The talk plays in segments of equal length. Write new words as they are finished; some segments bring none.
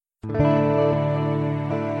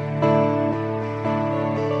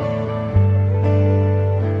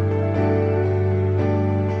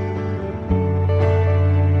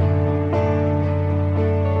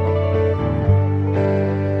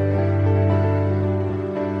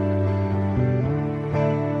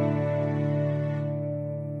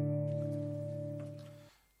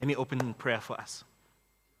me open in prayer for us.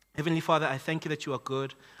 Heavenly Father, I thank you that you are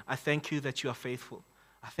good. I thank you that you are faithful.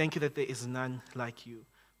 I thank you that there is none like you.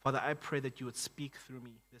 Father, I pray that you would speak through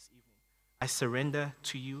me this evening. I surrender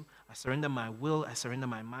to you. I surrender my will. I surrender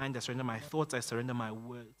my mind. I surrender my thoughts. I surrender my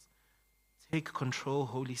words. Take control,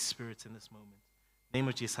 Holy Spirit, in this moment. In the name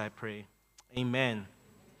of Jesus, I pray. Amen.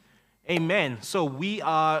 Amen. So we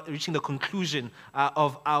are reaching the conclusion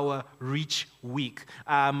of our Reach Week.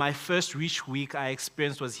 My first Reach Week I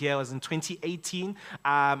experienced was in 2018.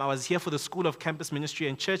 I was here for the School of Campus Ministry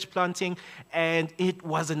and Church Planting, and it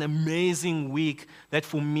was an amazing week that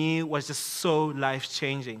for me was just so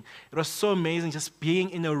life-changing. It was so amazing just being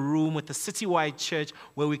in a room with a citywide church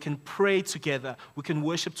where we can pray together, we can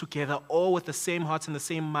worship together, all with the same heart and the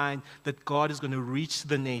same mind that God is going to reach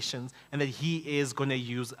the nations and that He is going to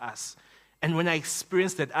use us. And when I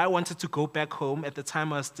experienced that, I wanted to go back home. At the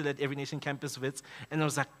time, I was still at Every Nation Campus Wits. And I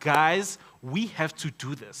was like, guys, we have to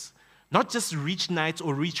do this. Not just Reach Night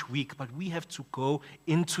or Reach Week, but we have to go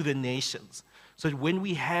into the nations. So that when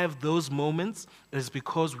we have those moments, it is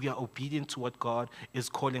because we are obedient to what God is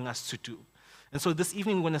calling us to do. And so this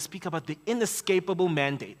evening, we're going to speak about the inescapable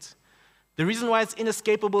mandate. The reason why it's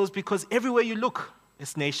inescapable is because everywhere you look,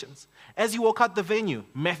 it's nations. As you walk out the venue,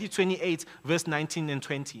 Matthew 28, verse 19 and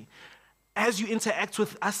 20. As you interact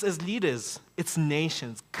with us as leaders, it's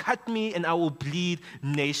nations. Cut me and I will bleed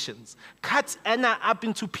nations. Cut Anna up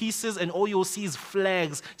into pieces and all you'll see is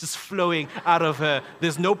flags just flowing out of her.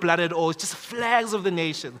 There's no blood at all. It's just flags of the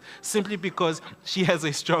nation, simply because she has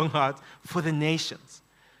a strong heart for the nations.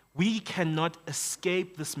 We cannot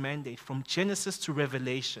escape this mandate. From Genesis to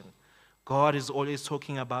Revelation, God is always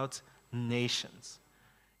talking about nations.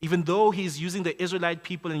 Even though He's using the Israelite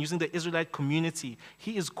people and using the Israelite community,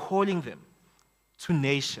 He is calling them to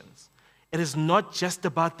nations. It is not just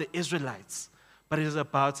about the Israelites, but it is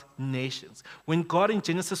about nations. When God in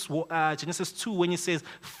Genesis 2, when He says,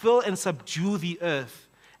 fill and subdue the earth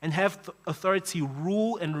and have authority,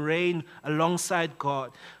 rule and reign alongside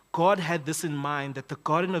God, God had this in mind, that the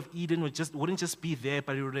Garden of Eden wouldn't just be there,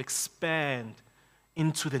 but it would expand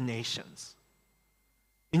into the nations.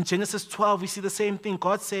 In Genesis 12, we see the same thing.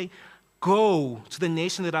 God saying, go to the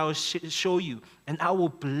nation that I will show you, and I will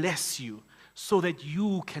bless you so that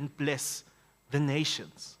you can bless the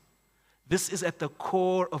nations. This is at the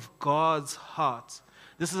core of God's heart.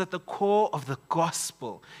 This is at the core of the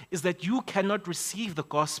gospel, is that you cannot receive the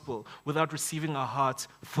gospel without receiving a heart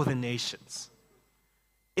for the nations.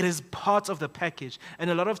 It is part of the package. And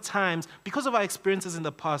a lot of times, because of our experiences in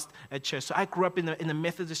the past at church, so I grew up in a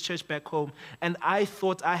Methodist church back home, and I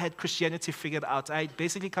thought I had Christianity figured out. I had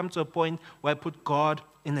basically come to a point where I put God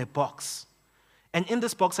in a box. And in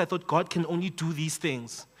this box, I thought God can only do these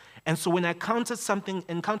things. And so when I encountered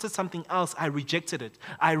something else, I rejected it.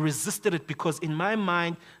 I resisted it because in my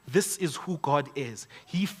mind, this is who God is.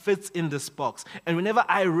 He fits in this box. And whenever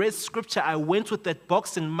I read scripture, I went with that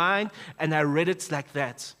box in mind and I read it like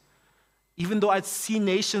that. Even though I'd see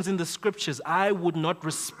nations in the scriptures, I would not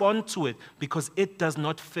respond to it because it does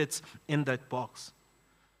not fit in that box.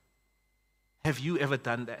 Have you ever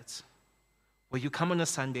done that? Where you come on a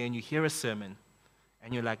Sunday and you hear a sermon,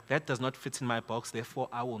 and you're like, that does not fit in my box, therefore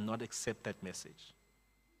I will not accept that message.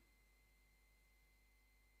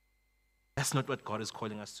 That's not what God is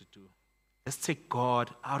calling us to do. Let's take God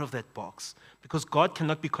out of that box, because God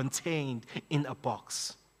cannot be contained in a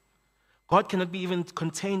box. God cannot be even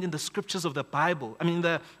contained in the scriptures of the Bible, in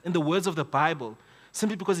the words of the Bible,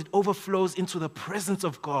 simply because it overflows into the presence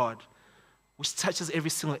of God, which touches every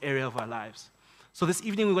single area of our lives. So this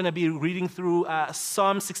evening we're going to be reading through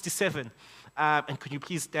Psalm 67. And could you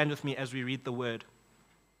please stand with me as we read the word?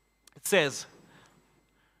 It says,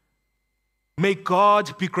 may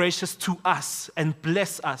God be gracious to us and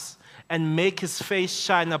bless us and make His face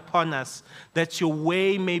shine upon us, that your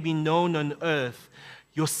way may be known on earth,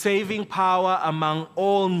 your saving power among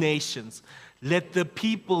all nations. Let the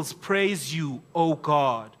peoples praise you, O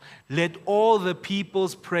God. Let all the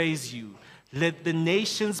peoples praise you. Let the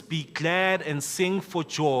nations be glad and sing for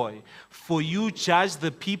joy, for you judge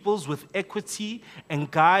the peoples with equity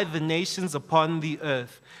and guide the nations upon the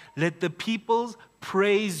earth. Let the peoples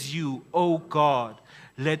praise you, O God.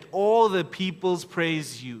 Let all the peoples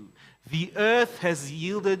praise you. The earth has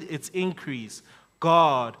yielded its increase.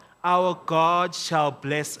 God, our God, shall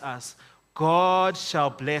bless us. God shall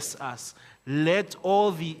bless us. Let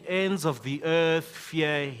all the ends of the earth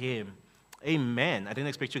fear Him. Amen. I didn't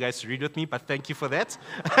expect you guys to read with me, but thank you for that.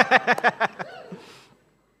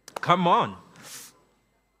 Come on.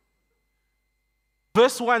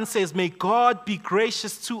 Verse 1 says, may God be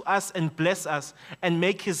gracious to us and bless us and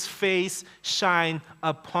make His face shine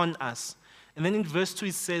upon us. And then in verse 2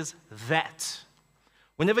 it says, that.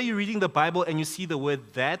 Whenever you're reading the Bible and you see the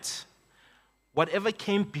word that, whatever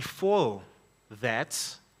came before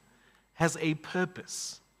that has a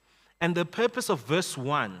purpose. And the purpose of verse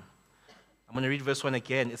 1, I'm going to read verse 1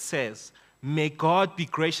 again. It says, may God be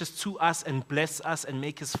gracious to us and bless us and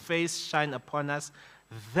make his face shine upon us.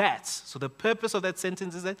 That, so the purpose of that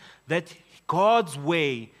sentence is that God's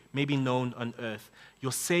way may be known on earth,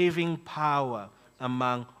 your saving power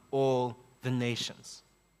among all the nations.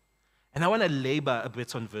 And I want to labor a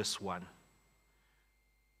bit on verse 1.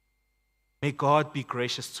 May God be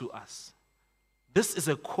gracious to us. This is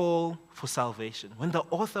a call for salvation. When the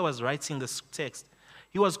author was writing this text,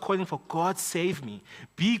 he was calling for God save me.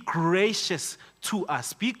 Be gracious to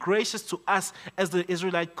us. Be gracious to us as the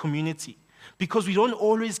Israelite community. Because we don't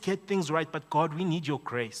always get things right, but God, we need your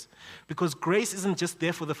grace. Because grace isn't just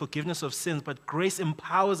there for the forgiveness of sins, but grace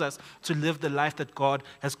empowers us to live the life that God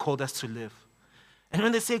has called us to live. And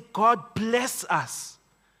when they say, God bless us,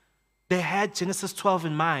 they had Genesis 12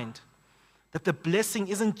 in mind. That the blessing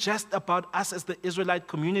isn't just about us as the Israelite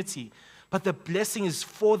community, but the blessing is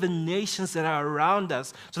for the nations that are around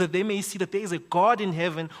us, so that they may see that there is a God in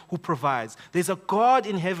heaven who provides. There's a God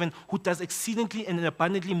in heaven who does exceedingly and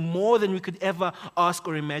abundantly more than we could ever ask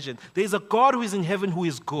or imagine. There's a God who is in heaven who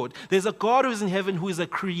is good. There's a God who is in heaven who is a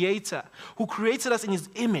creator, who created us in his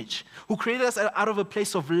image, who created us out of a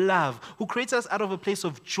place of love, who created us out of a place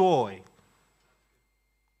of joy.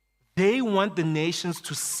 They want the nations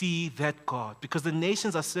to see that God, because the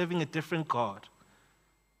nations are serving a different God.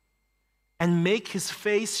 And make his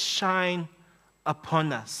face shine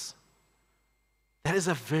upon us. That is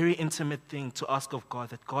a very intimate thing to ask of God,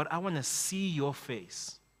 that God, I want to see your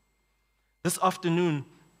face. This afternoon,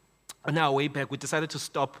 on our way back, we decided to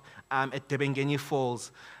stop at Debengeni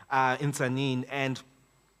Falls in Tzaneen, and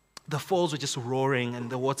the falls were just roaring and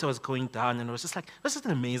the water was going down, and it was just like, this is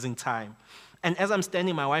an amazing time. And as I'm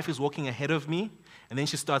standing, my wife is walking ahead of me, and then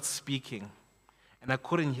she starts speaking, and I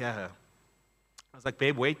couldn't hear her. I was like,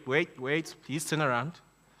 babe, wait, please turn around.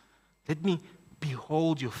 Let me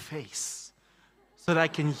behold your face so that I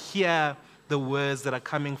can hear the words that are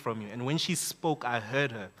coming from you. And when she spoke, I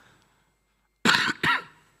heard her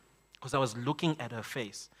because I was looking at her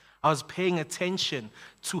face. I was paying attention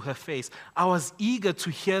to her face. I was eager to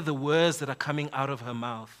hear the words that are coming out of her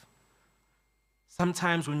mouth.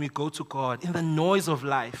 Sometimes when we go to God, in the noise of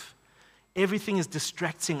life, everything is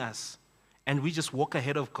distracting us, and we just walk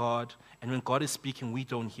ahead of God, and when God is speaking, we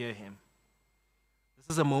don't hear him.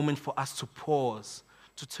 This is a moment for us to pause,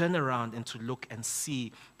 to turn around and to look and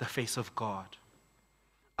see the face of God.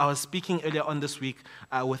 I was speaking earlier on this week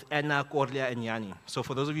with Anna, Corlia, and Yanni. So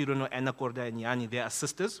for those of you who don't know Anna, Corlia, and Yanni, they are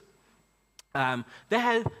sisters. They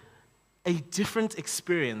had a different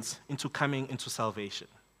experience into coming into salvation.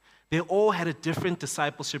 They all had a different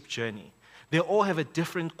discipleship journey. They all have a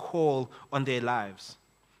different call on their lives.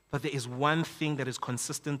 But there is one thing that is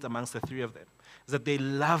consistent amongst the three of them, is that they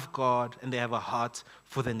love God and they have a heart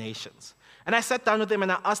for the nations. And I sat down with them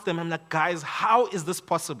and I asked them, I'm like, guys, how is this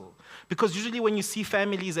possible? Because usually when you see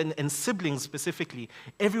families and siblings specifically,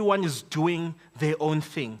 everyone is doing their own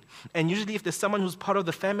thing. And usually if there's someone who's part of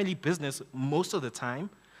the family business, most of the time,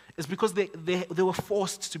 it's because they were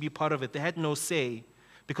forced to be part of it. They had no say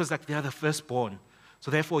because like they are the firstborn. So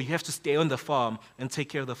therefore, you have to stay on the farm and take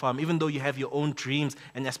care of the farm, even though you have your own dreams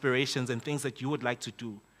and aspirations and things that you would like to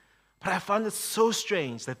do. But I found it so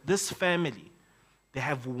strange that this family, they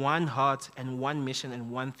have one heart and one mission and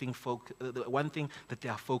one thing that they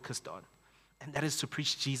are focused on, and that is to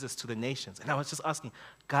preach Jesus to the nations. And I was just asking,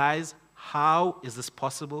 guys, how is this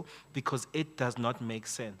possible? Because it does not make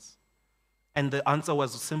sense. And the answer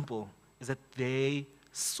was simple, is that they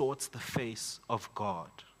sought the face of God.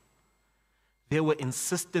 They were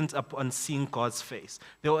insistent upon seeing God's face.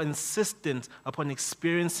 They were insistent upon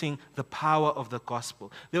experiencing the power of the gospel.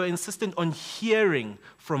 They were insistent on hearing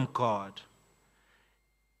from God.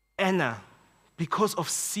 Anna, because of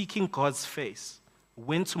seeking God's face,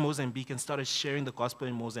 went to Mozambique and started sharing the gospel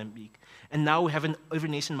in Mozambique. And now we have an Every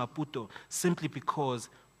Nation Maputo simply because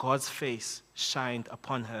God's face shined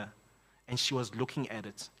upon her and she was looking at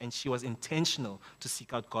it and she was intentional to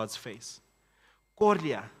seek out God's face.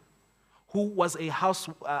 Corlia, who was a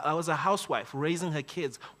housewife raising her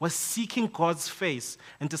kids, was seeking God's face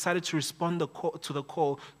and decided to respond to the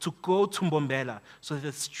call to go to Mbombela so that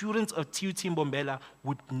the students of TUT Mbombela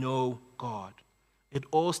would know God. It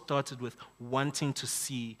all started with wanting to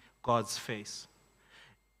see God's face.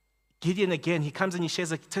 Gideon, again, he comes and he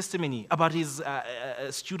shares a testimony about his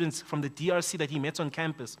students from the DRC that he met on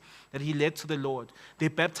campus, that he led to the Lord. They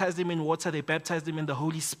baptized him in water, they baptized him in the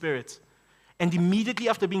Holy Spirit. And immediately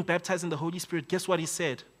after being baptized in the Holy Spirit, guess what he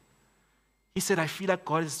said? He said, I feel like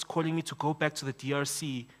God is calling me to go back to the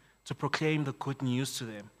DRC to proclaim the good news to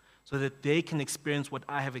them so that they can experience what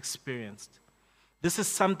I have experienced. This is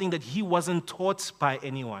something that he wasn't taught by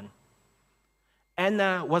anyone.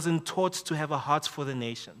 Anna wasn't taught to have a heart for the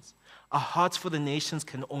nations. A heart for the nations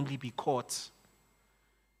can only be caught.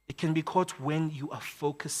 It can be caught when you are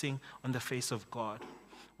focusing on the face of God.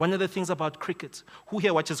 One of the things about cricket, who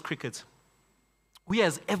here watches cricket? Who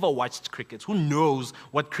has ever watched cricket? Who knows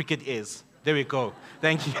what cricket is? There we go.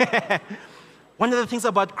 Thank you. One of the things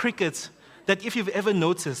about cricket that if you've ever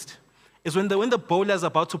noticed is when the bowler is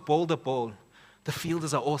about to bowl the ball, the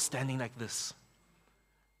fielders are all standing like this.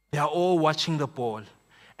 They are all watching the ball.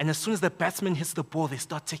 And as soon as the batsman hits the ball, they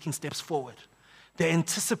start taking steps forward. They're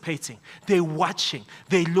anticipating. They're watching.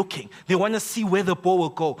 They're looking. They want to see where the ball will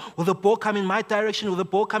go. Will the ball come in my direction? Will the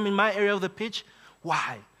ball come in my area of the pitch?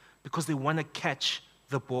 Why? Because they want to catch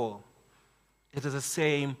the ball. It is the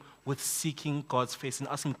same with seeking God's face and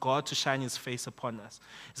asking God to shine his face upon us.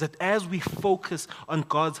 Is that as we focus on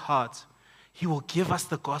God's heart, he will give us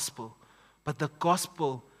the gospel. But the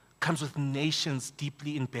gospel comes with nations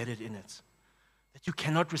deeply embedded in it. That you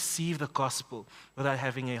cannot receive the gospel without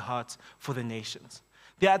having a heart for the nations.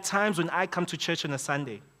 There are times when I come to church on a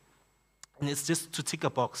Sunday, and it's just to tick a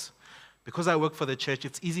box. Because I work for the church,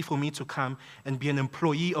 it's easy for me to come and be an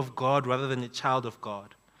employee of God rather than a child of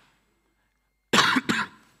God.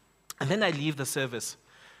 And then I leave the service.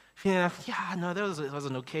 Feeling like, it was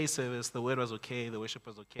an okay service. The word was okay. The worship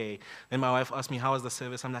was okay. Then my wife asked me, how was the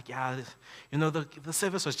service? I'm like, the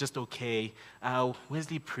service was just okay.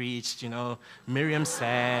 Wesley preached, Miriam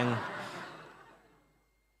sang.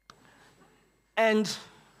 And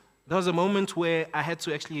there was a moment where I had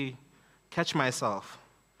to actually catch myself,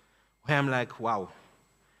 where I'm like, wow,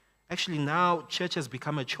 actually now church has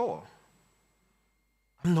become a chore.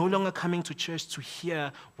 I'm no longer coming to church to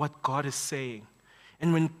hear what God is saying.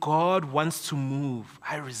 And when God wants to move,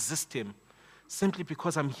 I resist him simply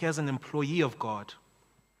because I'm here as an employee of God.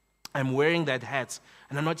 I'm wearing that hat,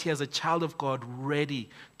 and I'm not here as a child of God ready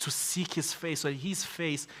to seek his face so that his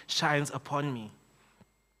face shines upon me.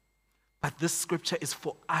 But this scripture is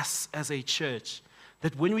for us as a church,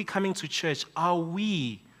 that when we come into church, are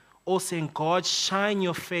we all saying, God, shine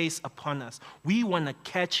your face upon us. We want to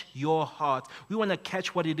catch your heart. We want to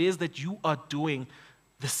catch what it is that you are doing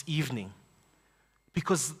this evening.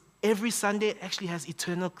 Because every Sunday actually has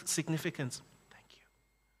eternal significance. Thank you.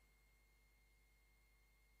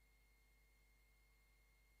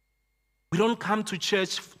 We don't come to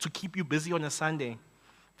church to keep you busy on a Sunday.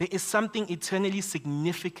 There is something eternally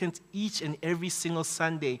significant each and every single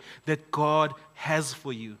Sunday that God has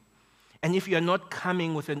for you. And if you are not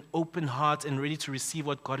coming with an open heart and ready to receive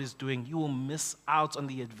what God is doing, you will miss out on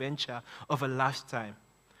the adventure of a lifetime.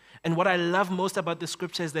 And what I love most about the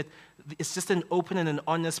scripture is that it's just an open and an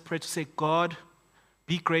honest prayer to say, God,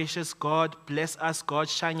 be gracious. God, bless us. God,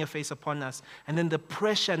 shine your face upon us. And then the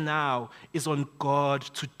pressure now is on God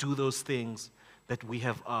to do those things that we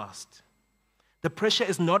have asked. The pressure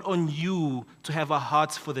is not on you to have a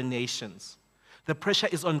heart for the nations. The pressure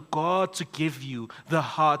is on God to give you the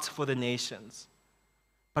heart for the nations.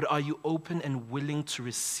 But are you open and willing to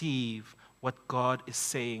receive what God is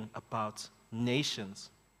saying about nations?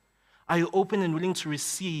 Are you open and willing to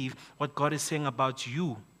receive what God is saying about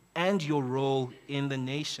you and your role in the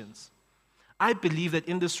nations? I believe that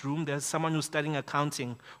in this room there's someone who's studying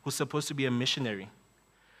accounting who's supposed to be a missionary.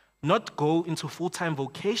 Not go into full-time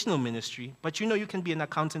vocational ministry, but you can be an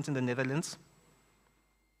accountant in the Netherlands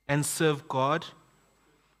and serve God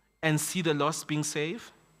and see the lost being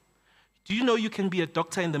saved? Do you know you can be a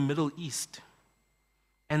doctor in the Middle East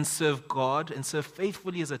and serve God and serve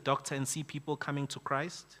faithfully as a doctor and see people coming to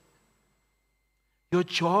Christ? Your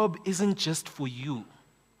job isn't just for you.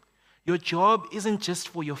 Your job isn't just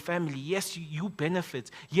for your family. Yes, you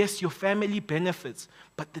benefit. Yes, your family benefits,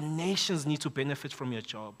 but the nations need to benefit from your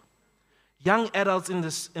job. Young adults in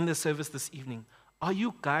the service this evening, are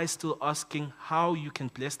you guys still asking how you can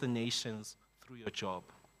bless the nations through your job?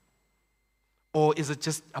 Or is it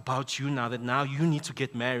just about you now, that now you need to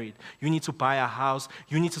get married, you need to buy a house,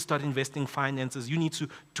 you need to start investing finances, you need to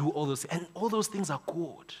do all those, and all those things are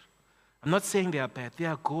good. I'm not saying they are bad, they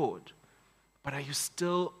are good. But are you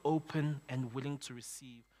still open and willing to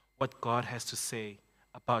receive what God has to say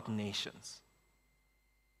about nations?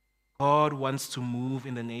 God wants to move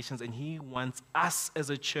in the nations, and he wants us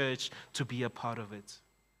as a church to be a part of it.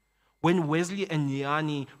 When Wesley and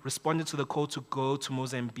Nyani responded to the call to go to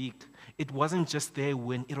Mozambique, it wasn't just their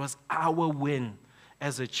win, it was our win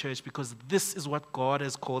as a church, because this is what God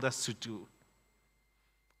has called us to do.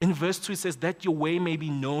 In verse 2, it says, that your way may be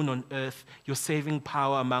known on earth, your saving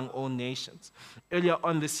power among all nations. Earlier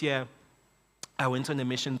on this year, I went on a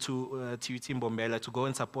mission to TUT Mbombela to go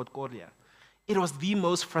and support Korea. It was the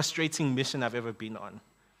most frustrating mission I've ever been on.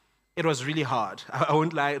 It was really hard. I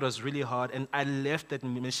won't lie, it was really hard. And I left that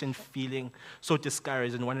mission feeling so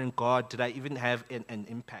discouraged and wondering, God, did I even have an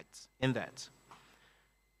impact in that?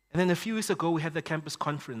 And then a few weeks ago, we had the campus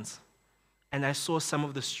conference. And I saw some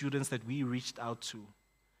of the students that we reached out to.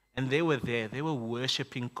 And they were there. They were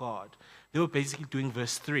worshiping God. They were basically doing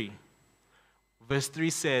verse 3. Verse 3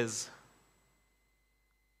 says,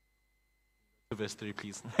 verse 3,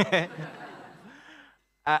 please.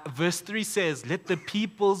 Verse 3 says, let the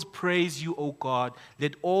peoples praise you, O God.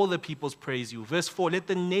 Let all the peoples praise you. Verse 4, let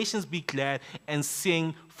the nations be glad and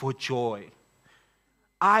sing for joy.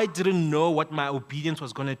 I didn't know what my obedience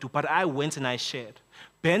was going to do, but I went and I shared.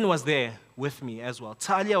 Ben was there with me as well.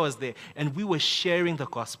 Talia was there, and we were sharing the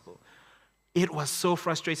gospel. It was so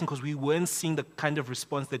frustrating because we weren't seeing the kind of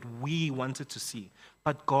response that we wanted to see.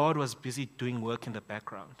 But God was busy doing work in the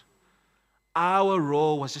background. Our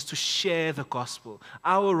role was just to share the gospel.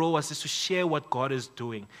 Our role was just to share what God is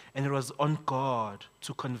doing. And it was on God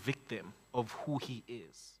to convict them of who He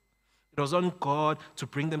is. It was on God to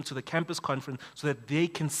bring them to the campus conference so that they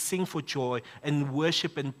can sing for joy and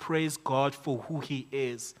worship and praise God for who He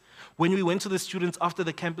is. When we went to the students after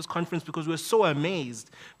the campus conference, because we were so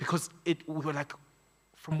amazed, because we were like,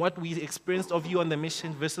 from what we experienced of you on the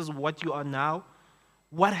mission versus what you are now,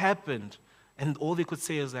 what happened? And all they could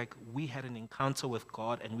say is like, we had an encounter with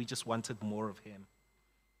God and we just wanted more of Him.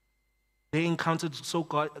 They encountered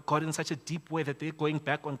God in such a deep way that they're going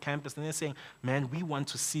back on campus and they're saying, man, we want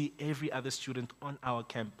to see every other student on our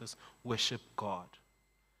campus worship God.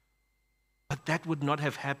 But that would not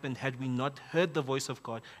have happened had we not heard the voice of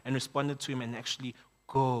God and responded to Him and actually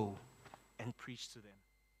go and preach to them.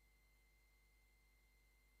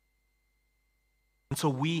 And so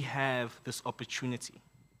we have this opportunity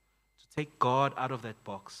to take God out of that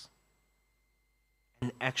box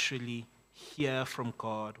and actually hear from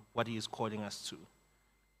God what He is calling us to.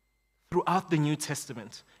 Throughout the New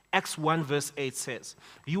Testament, Acts 1 verse 8 says,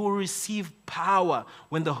 you will receive power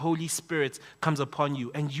when the Holy Spirit comes upon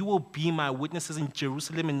you, and you will be my witnesses in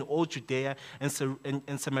Jerusalem and all Judea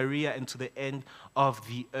and Samaria and to the end of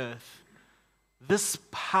the earth. This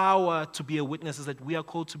power to be a witness is that we are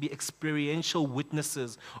called to be experiential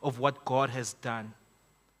witnesses of what God has done.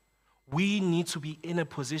 We need to be in a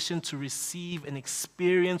position to receive and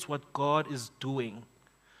experience what God is doing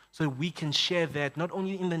so that we can share that not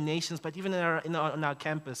only in the nations, but even on our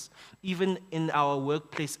campus, even in our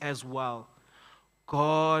workplace as well.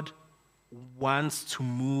 God wants to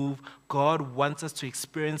move. God wants us to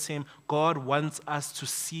experience Him. God wants us to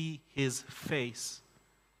see His face.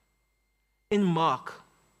 In Mark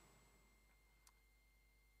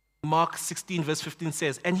 16 verse 15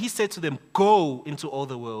 says, and He said to them, go into all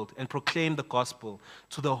the world and proclaim the gospel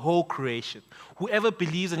to the whole creation. Whoever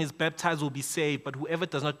believes and is baptized will be saved, but whoever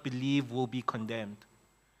does not believe will be condemned.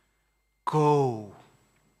 Go.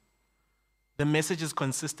 The message is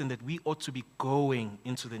consistent that we ought to be going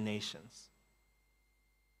into the nations.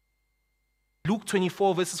 Luke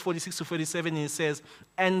 24 verses 46 to 47, it says,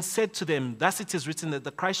 and said to them, thus it is written that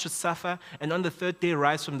the Christ should suffer and on the third day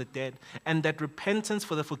rise from the dead, and that repentance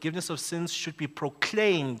for the forgiveness of sins should be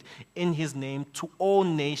proclaimed in His name to all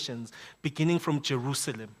nations, beginning from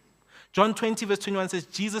Jerusalem. John 20 verse 21 says,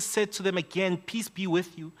 Jesus said to them again, peace be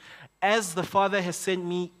with you. As the Father has sent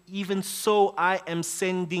me, even so I am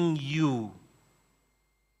sending you.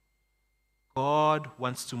 God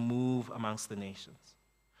wants to move amongst the nations.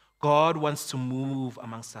 God wants to move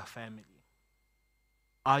amongst our family.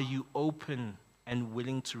 Are you open and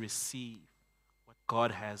willing to receive what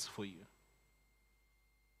God has for you?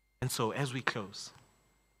 And so, as we close,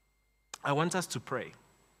 I want us to pray.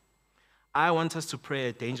 I want us to pray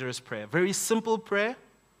a dangerous prayer. Very simple prayer,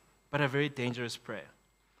 but a very dangerous prayer.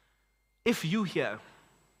 If you here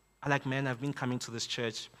are like, man, I've been coming to this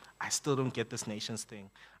church, I still don't get this nations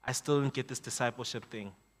thing. I still don't get this discipleship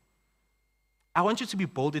thing. I want you to be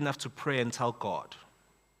bold enough to pray and tell God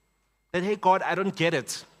that, hey, God, I don't get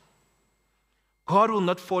it. God will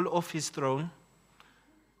not fall off His throne.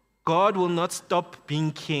 God will not stop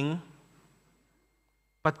being king.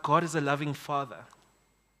 But God is a loving Father.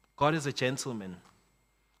 God is a gentleman.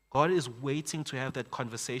 God is waiting to have that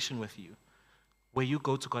conversation with you where you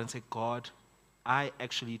go to God and say, God, I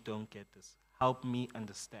actually don't get this. Help me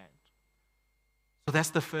understand. So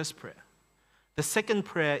that's the first prayer. The second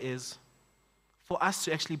prayer is for us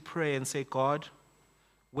to actually pray and say, God,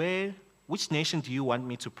 which nation do you want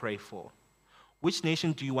me to pray for? Which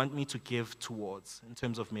nation do you want me to give towards in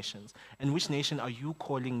terms of missions? And which nation are you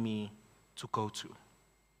calling me to go to?